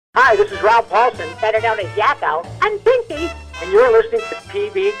Hi, this is Ralph Paulson, better known as Yakko, and Pinky, and you're listening to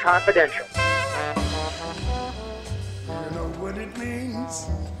PB Confidential. You know what it means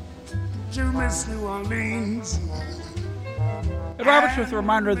to miss New Orleans. And Roberts with a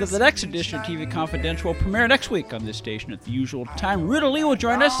reminder that the next edition of TV Confidential will premiere next week on this station at the usual time. Ruta Lee will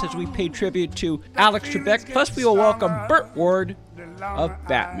join us as we pay tribute to Alex Trebek. Plus, we will welcome Burt Ward of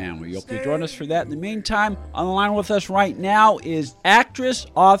Batman. We hope you join us for that. In the meantime, on the line with us right now is actress,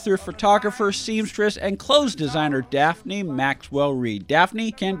 author, photographer, seamstress, and clothes designer Daphne Maxwell Reid.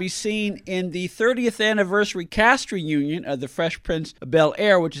 Daphne can be seen in the 30th anniversary cast reunion of The Fresh Prince of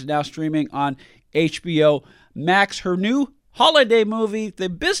Bel-Air, which is now streaming on HBO Max. Her new holiday movie, The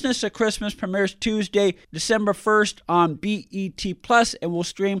Business of Christmas, premieres Tuesday, December 1st on BET Plus and will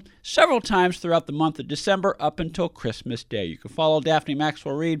stream several times throughout the month of December up until Christmas Day. You can follow Daphne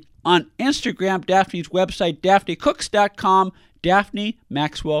Maxwell Reid on Instagram, Daphne's website, DaphneCooks.com,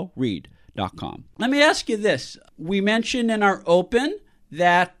 DaphneMaxwellReid.com. Let me ask you this. We mentioned in our open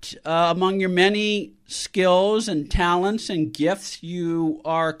that among your many skills and talents and gifts, you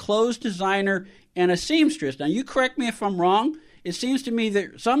are a clothes designer and a seamstress. Now, you correct me if I'm wrong. It seems to me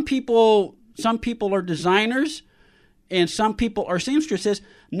that some people are designers and some people are seamstresses.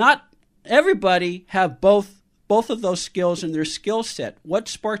 Not everybody have both of those skills in their skill set. What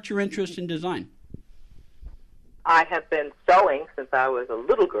sparked your interest in design? I have been sewing since I was a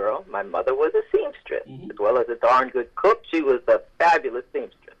little girl. My mother was a seamstress, as well as a darn good cook. She was a fabulous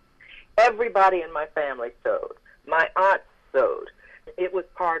seamstress. Everybody in my family sewed. My aunt sewed. It was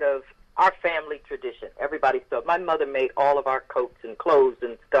part of our family tradition. Everybody sewed. My mother made all of our coats and clothes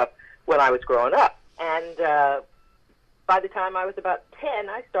and stuff when I was growing up. And by the time I was about 10,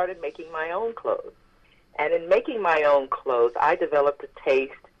 I started making my own clothes. And in making my own clothes, I developed a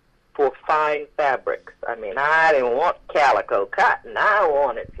taste for fine fabrics. I mean, I didn't want calico cotton. I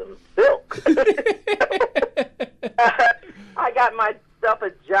wanted some silk. I got myself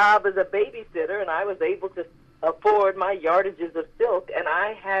a job as a babysitter, and I was able to afford my yardages of silk, and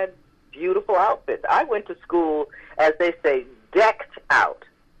I had beautiful outfits. I went to school, as they say, decked out.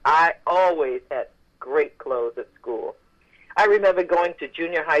 I always had great clothes at school. I remember going to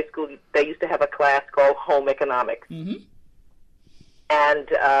junior high school. They used to have a class called Home Economics. Mm-hmm. And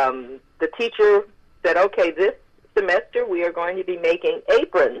the teacher said, okay, this semester we are going to be making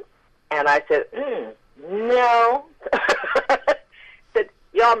aprons. And I said, no. Said,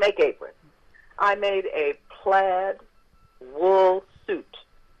 y'all make aprons. I made a plaid wool suit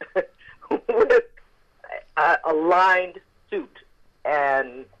with a lined suit,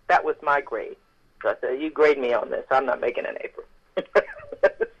 and that was my grade. So I said, you grade me on this. I'm not making an apron.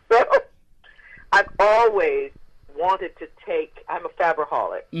 So I've always wanted to I'm a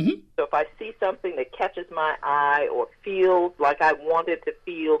fabriholic. Mm-hmm. So if I see something that catches my eye or feels like I want it to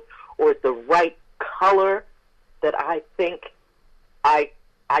feel, or it's the right color that I think I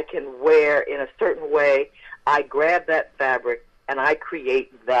can wear in a certain way, I grab that fabric and I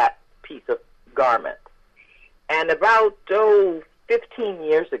create that piece of garment. And about 15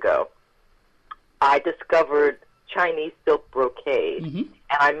 years ago, I discovered Chinese silk brocade, mm-hmm. and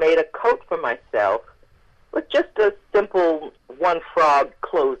I made a coat for myself with just a simple one frog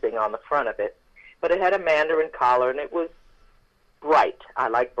closing on the front of it, but it had a mandarin collar, and it was bright. I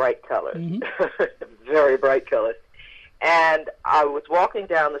like bright colors, mm-hmm. Very bright colors. And I was walking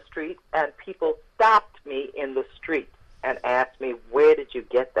down the street, and people stopped me in the street and asked me, where did you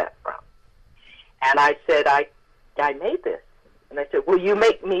get that from? And I said, I made this. And they said, will you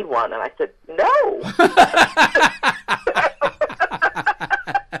make me one? And I said, no.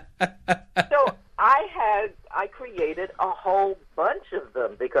 So I created a whole bunch of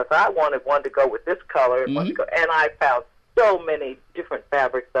them because I wanted one to go with this color and mm-hmm. one to go. And I found so many different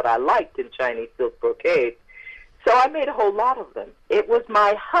fabrics that I liked in Chinese silk brocade. So I made a whole lot of them. It was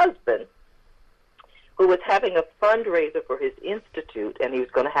my husband who was having a fundraiser for his institute, and he was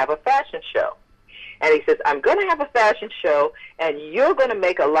going to have a fashion show. And he says, I'm going to have a fashion show, and you're going to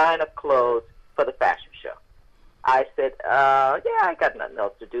make a line of clothes for the fashion show. I said, yeah, I got nothing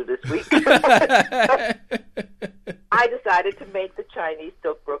else to do this week. I decided to make the Chinese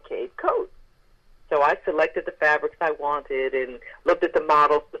silk brocade coat. So I selected the fabrics I wanted and looked at the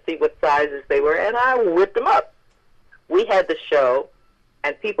models to see what sizes they were, and I whipped them up. We had the show,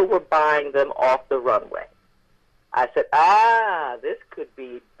 and people were buying them off the runway. I said, this could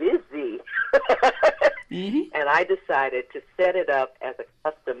be busy. Mm-hmm. And I decided to set it up as a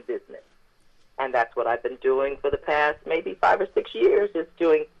custom business. And that's what I've been doing for the past maybe 5 or 6 years, is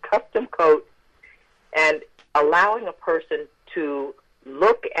doing custom coats and allowing a person to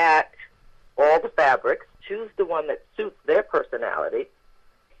look at all the fabrics, choose the one that suits their personality,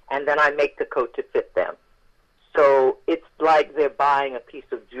 and then I make the coat to fit them. So it's like they're buying a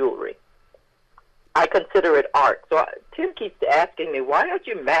piece of jewelry. I consider it art. So Tim keeps asking me, why aren't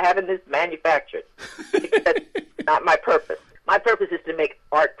you having this manufactured? Because that's not my purpose. My purpose is to make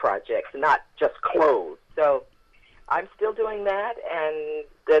art projects, not just clothes. So I'm still doing that. And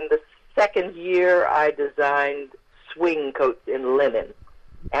then the second year, I designed swing coats in linen,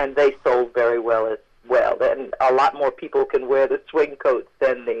 and they sold very well as well. And a lot more people can wear the swing coats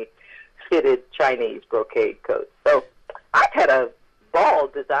than the fitted Chinese brocade coats. So I've had a ball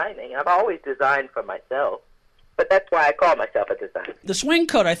designing. I've always designed for myself, but that's why I call myself a designer. The swing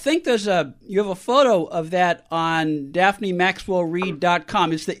coat, I think you have a photo of that on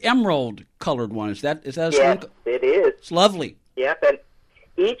DaphneMaxwellReid.com. It's the emerald colored one. Is that a swing coat? Yes, it is. It's lovely. Yep, and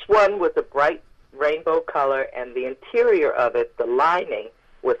each one was a bright rainbow color, and the interior of it, the lining,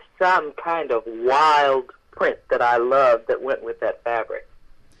 was some kind of wild print that I loved that went with that fabric.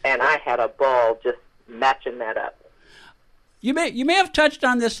 And I had a ball just matching that up. You may have touched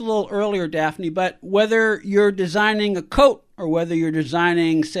on this a little earlier, Daphne, but whether you're designing a coat or whether you're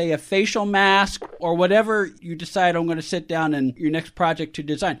designing, say, a facial mask or whatever you decide I'm going to sit down in your next project to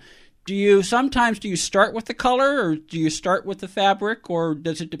design, do you start with the color or do you start with the fabric, or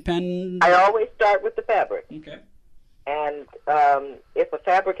does it depend? I always start with the fabric. Okay. And if a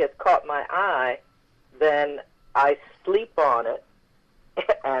fabric has caught my eye, then I sleep on it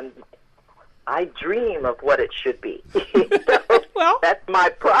and I dream of what it should be. So well, that's my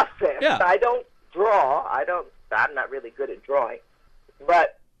process. Yeah. I don't draw. I'm not really good at drawing.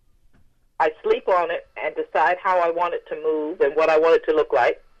 But I sleep on it and decide how I want it to move and what I want it to look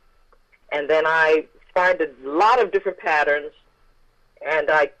like. And then I find a lot of different patterns,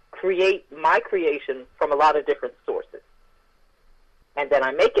 and I create my creation from a lot of different sources. And then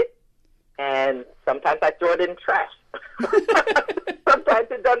I make it. And sometimes I throw it in trash. Sometimes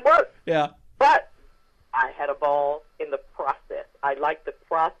it doesn't work. Yeah. But I had a ball in the process. I like the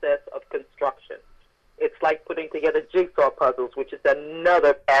process of construction. It's like putting together jigsaw puzzles, which is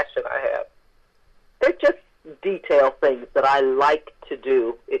another passion I have. They're just detail things that I like to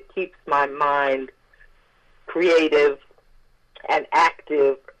do. It keeps my mind creative and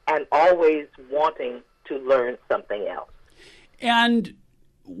active and always wanting to learn something else. And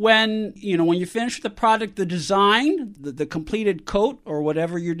when you finish the product, the design, the completed coat or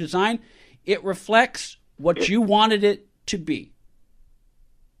whatever you design, it reflects what you wanted it to be.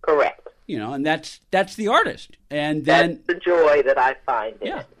 Correct. And that's the artist. And then that's the joy that I find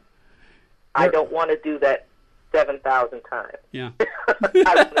in it. I don't want to do that 7,000 times. Yeah. I want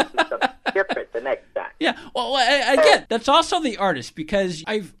to do something different the next time. Yeah. Well, I get that's also the artist, because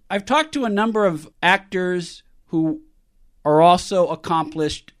I've talked to a number of actors who are also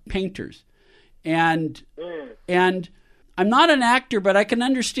accomplished painters, and I'm not an actor, but I can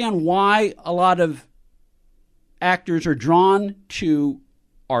understand why a lot of actors are drawn to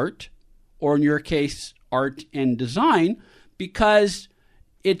art, or in your case, art and design, because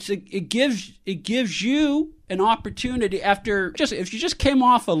it gives you an opportunity if you just came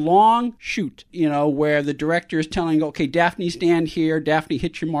off a long shoot, where the director is telling, okay, Daphne, stand here, Daphne,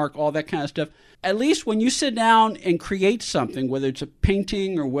 hit your mark, all that kind of stuff. At least when you sit down and create something, whether it's a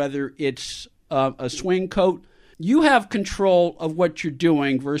painting or whether it's a swing coat, you have control of what you're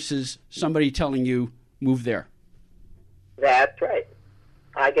doing versus somebody telling you, move there. That's right.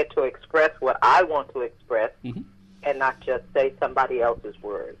 I get to express what I want to express, and not just say somebody else's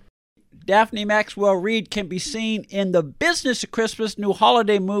words. Daphne Maxwell Reid can be seen in The Business of Christmas, new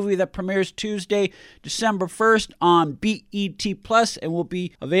holiday movie that premieres Tuesday, December 1st on BET Plus, and will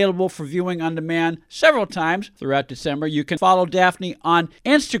be available for viewing on demand several times throughout December. You can follow Daphne on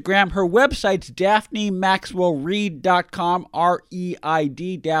Instagram. Her website's DaphneMaxwellReid.com,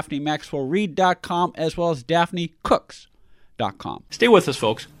 R-E-I-D, DaphneMaxwellReid.com, as well as DaphneCooks.com. Stay with us,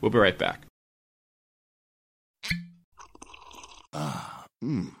 folks. We'll be right back.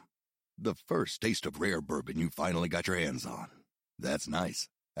 The first taste of rare bourbon you finally got your hands on. That's nice.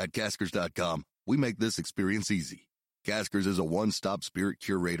 At Caskers.com, we make this experience easy. Caskers is a one-stop spirit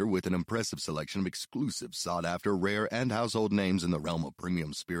curator with an impressive selection of exclusive, sought-after, rare, and household names in the realm of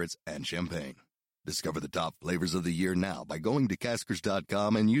premium spirits and champagne. Discover the top flavors of the year now by going to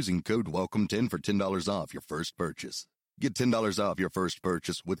Caskers.com and using code WELCOME10 for $10 off your first purchase. Get $10 off your first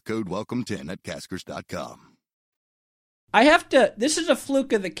purchase with code WELCOME10 at Caskers.com. This is a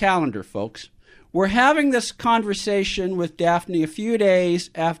fluke of the calendar, folks. We're having this conversation with Daphne a few days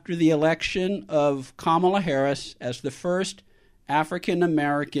after the election of Kamala Harris as the first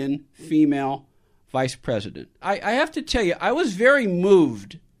African-American female vice president. I have to tell you, I was very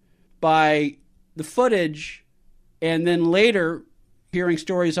moved by the footage, and then later, hearing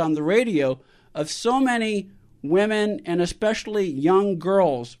stories on the radio of so many women and especially young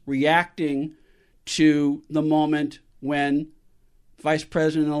girls reacting to the moment when Vice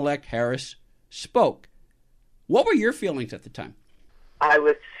President-elect Harris spoke. What were your feelings at the time? I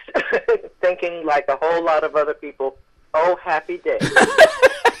was thinking, like a whole lot of other people, oh, happy day.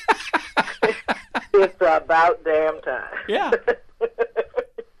 It's about damn time. Yeah.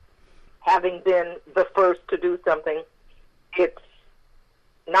 Having been the first to do something, it's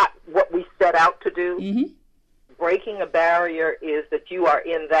not what we set out to do. Mm-hmm. Breaking a barrier is that you are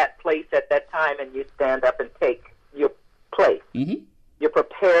in that place at that time and you stand up and take your place. Mm-hmm. You're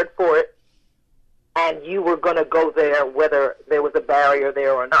prepared for it, and you were going to go there whether there was a barrier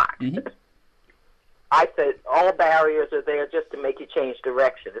there or not. Mm-hmm. I said all barriers are there just to make you change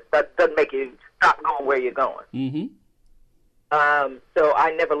direction. It doesn't make you stop going where you're going. Mm-hmm. So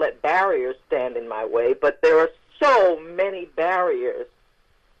I never let barriers stand in my way, but there are so many barriers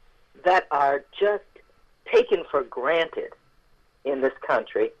that are just taken for granted in this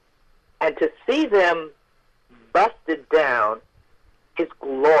country, and to see them busted down is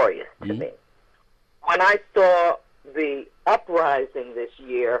glorious to me. When I saw the uprising this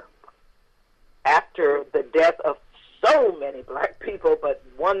year after the death of so many black people, but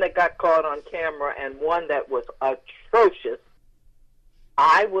one that got caught on camera and one that was atrocious,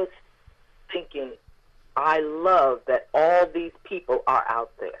 I was thinking, I love that all these people are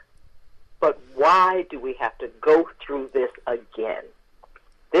out there. But why do we have to go through this again?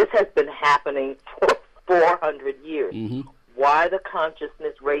 This has been happening for 400 years. Mm-hmm. Why the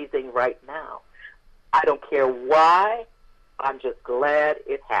consciousness raising right now? I don't care why. I'm just glad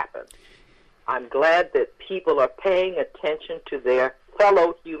it happened. I'm glad that people are paying attention to their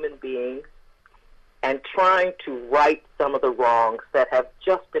fellow human beings and trying to right some of the wrongs that have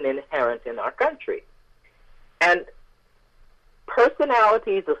just been inherent in our country. And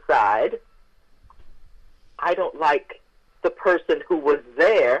personalities aside, I don't like the person who was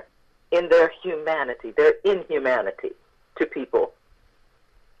there in their humanity, their inhumanity to people.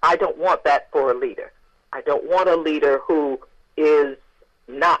 I don't want that for a leader. I don't want a leader who is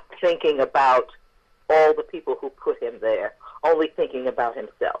not thinking about all the people who put him there, only thinking about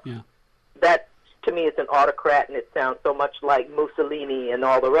himself. Yeah. That, to me, is an autocrat, and it sounds so much like Mussolini and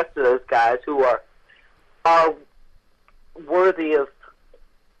all the rest of those guys who are worthy of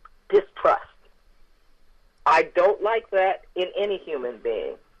distrust. I don't like that in any human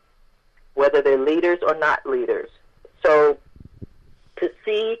being, whether they're leaders or not leaders. So to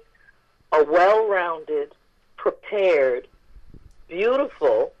see a well-rounded, prepared,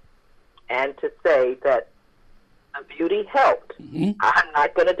 beautiful, and to say that the beauty helped, Mm-hmm. I'm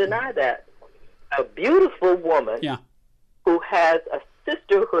not going to deny that. A beautiful woman Yeah. who has a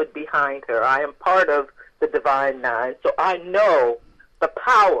sisterhood behind her. I am part of the Divine Nine, so I know the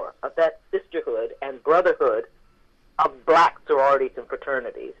power of that sisterhood and brotherhood of black sororities and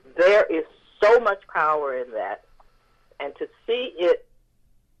fraternities. There is so much power in that, and to see it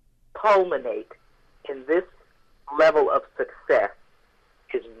culminate in this level of success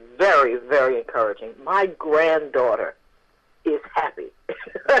is very, very encouraging. My granddaughter is happy,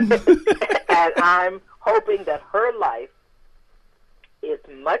 and I'm hoping that her life is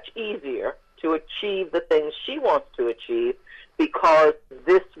much easier to achieve the things she wants to achieve because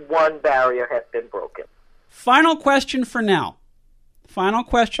this one barrier has been broken. Final question for now.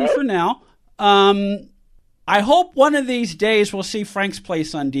 I hope one of these days we'll see Frank's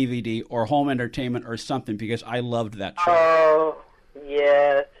Place on DVD or home entertainment or something, because I loved that show. Oh,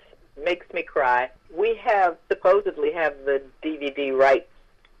 yes. Makes me cry. We supposedly have the DVD rights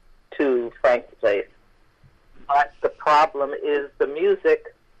to Frank's Place. But the problem is the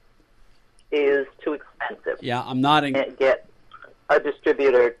music is too expensive. Yeah, I'm nodding. Can't get a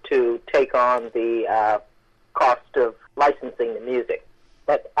distributor to take on the cost of licensing the music.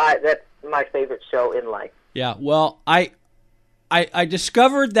 But that's my favorite show in life. Yeah, well, I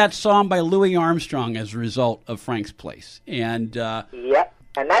discovered that song by Louis Armstrong as a result of Frank's Place. And Yep,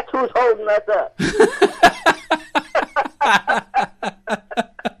 and that's who's holding us up.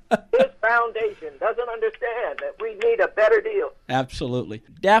 His foundation doesn't understand that we need a better deal. Absolutely.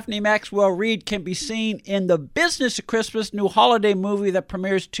 Daphne Maxwell Reid can be seen in The Business of Christmas, new holiday movie that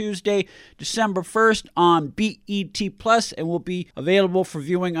premieres Tuesday, December 1st on BET Plus and will be available for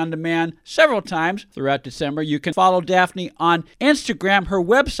viewing on demand several times throughout December. You can follow Daphne on Instagram. Her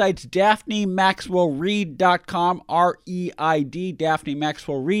website's DaphneMaxwellReid.com, R-E-I-D,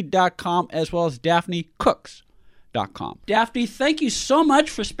 DaphneMaxwellReid.com, as well as DaphneCooks.com. Daphne, thank you so much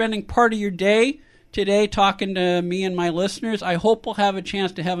for spending part of your day today talking to me and my listeners. I hope we'll have a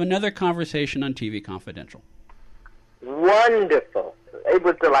chance to have another conversation on TV Confidential. Wonderful. It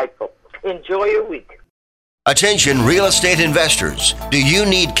was delightful. Enjoy your week. Attention real estate investors. Do you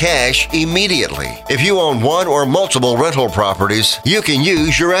need cash immediately? If you own one or multiple rental properties, you can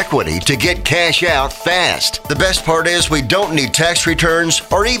use your equity to get cash out fast. The best part is we don't need tax returns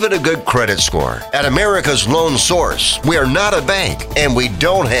or even a good credit score. At America's Loan Source, we are not a bank and we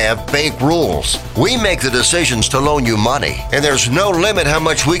don't have bank rules. We make the decisions to loan you money, and there's no limit how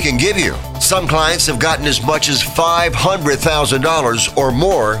much we can give you. Some clients have gotten as much as $500,000 or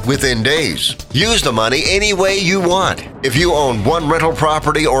more within days. Use the money any way you want. If you own one rental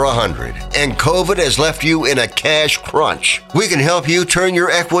property or 100 and COVID has left you in a cash crunch, we can help you turn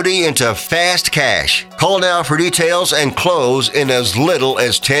your equity into fast cash. Call now for details and close in as little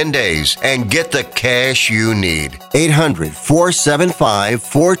as 10 days and get the cash you need.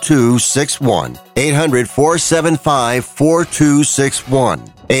 800-475-4261. 800-475-4261.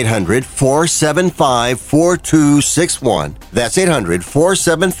 800-475-4261. That's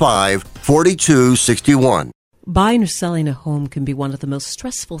 800-475-4261. Buying or selling a home can be one of the most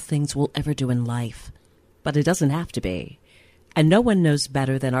stressful things we'll ever do in life, but it doesn't have to be. And no one knows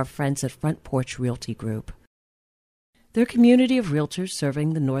better than our friends at Front Porch Realty Group. They're a community of realtors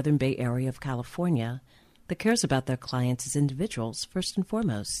serving the Northern Bay Area of California that cares about their clients as individuals first and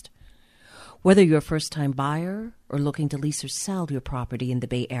foremost. Whether you're a first-time buyer or looking to lease or sell your property in the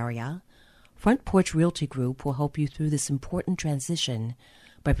Bay Area, Front Porch Realty Group will help you through this important transition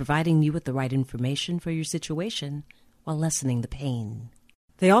by providing you with the right information for your situation while lessening the pain.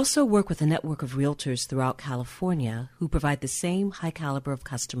 They also work with a network of realtors throughout California who provide the same high caliber of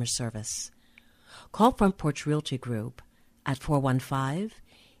customer service. Call Front Porch Realty Group at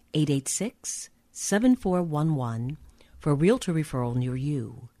 415-886-7411 for a realtor referral near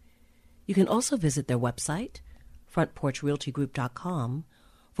you. You can also visit their website, frontporchrealtygroup.com,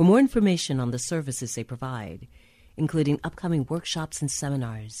 for more information on the services they provide, including upcoming workshops and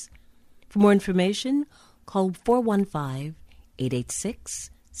seminars. For more information, call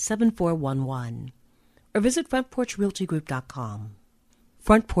 415-886-7411 or visit frontporchrealtygroup.com.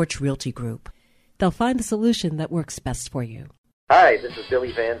 Front Porch Realty Group. They'll find the solution that works best for you. Hi, this is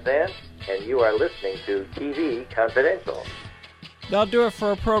Billy Van Zandt, and you are listening to TV Confidential. That'll do it for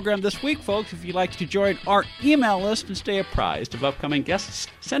our program this week, folks. If you'd like to join our email list and stay apprised of upcoming guests,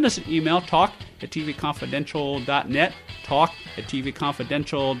 send us an email, talk@tvconfidential.net,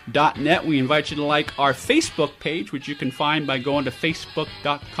 talk@tvconfidential.net. We invite you to like our Facebook page, which you can find by going to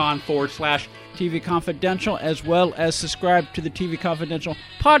facebook.com/TV Confidential, as well as subscribe to the TV Confidential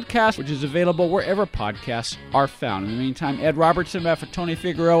podcast, which is available wherever podcasts are found. In the meantime, Ed Robertson, for Tony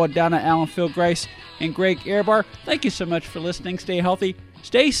Figueroa, Donna Allen, Phil Grice, and Greg Ehrbar, thank you so much for listening. Stay healthy,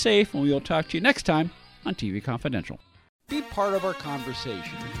 stay safe, and we will talk to you next time on TV Confidential. Be part of our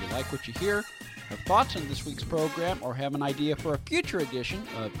conversation. If you like what you hear, have thoughts on this week's program, or have an idea for a future edition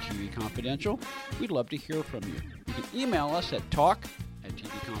of TV Confidential, we'd love to hear from you. You can email us at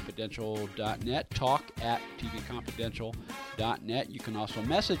talk@tvconfidential.net, talk@tvconfidential.net. You can also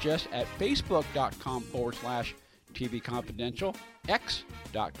message us at facebook.com/TV Confidential,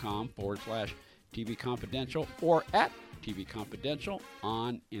 x.com/TV Confidential, or at TV Confidential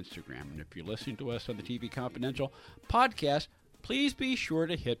on Instagram. And if you're listening to us on the TV Confidential podcast, please be sure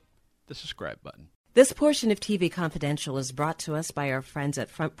to hit the subscribe button. This portion of TV Confidential is brought to us by our friends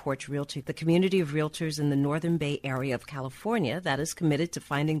at Front Porch Realty, the community of realtors in the Northern Bay Area of California that is committed to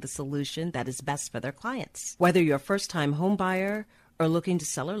finding the solution that is best for their clients. Whether you're a first-time home buyer or looking to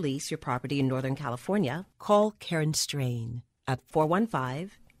sell or lease your property in Northern California, call Karen Strain at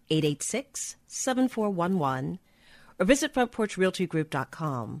 415-886-7411 or visit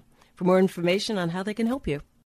frontporchrealtygroup.com for more information on how they can help you.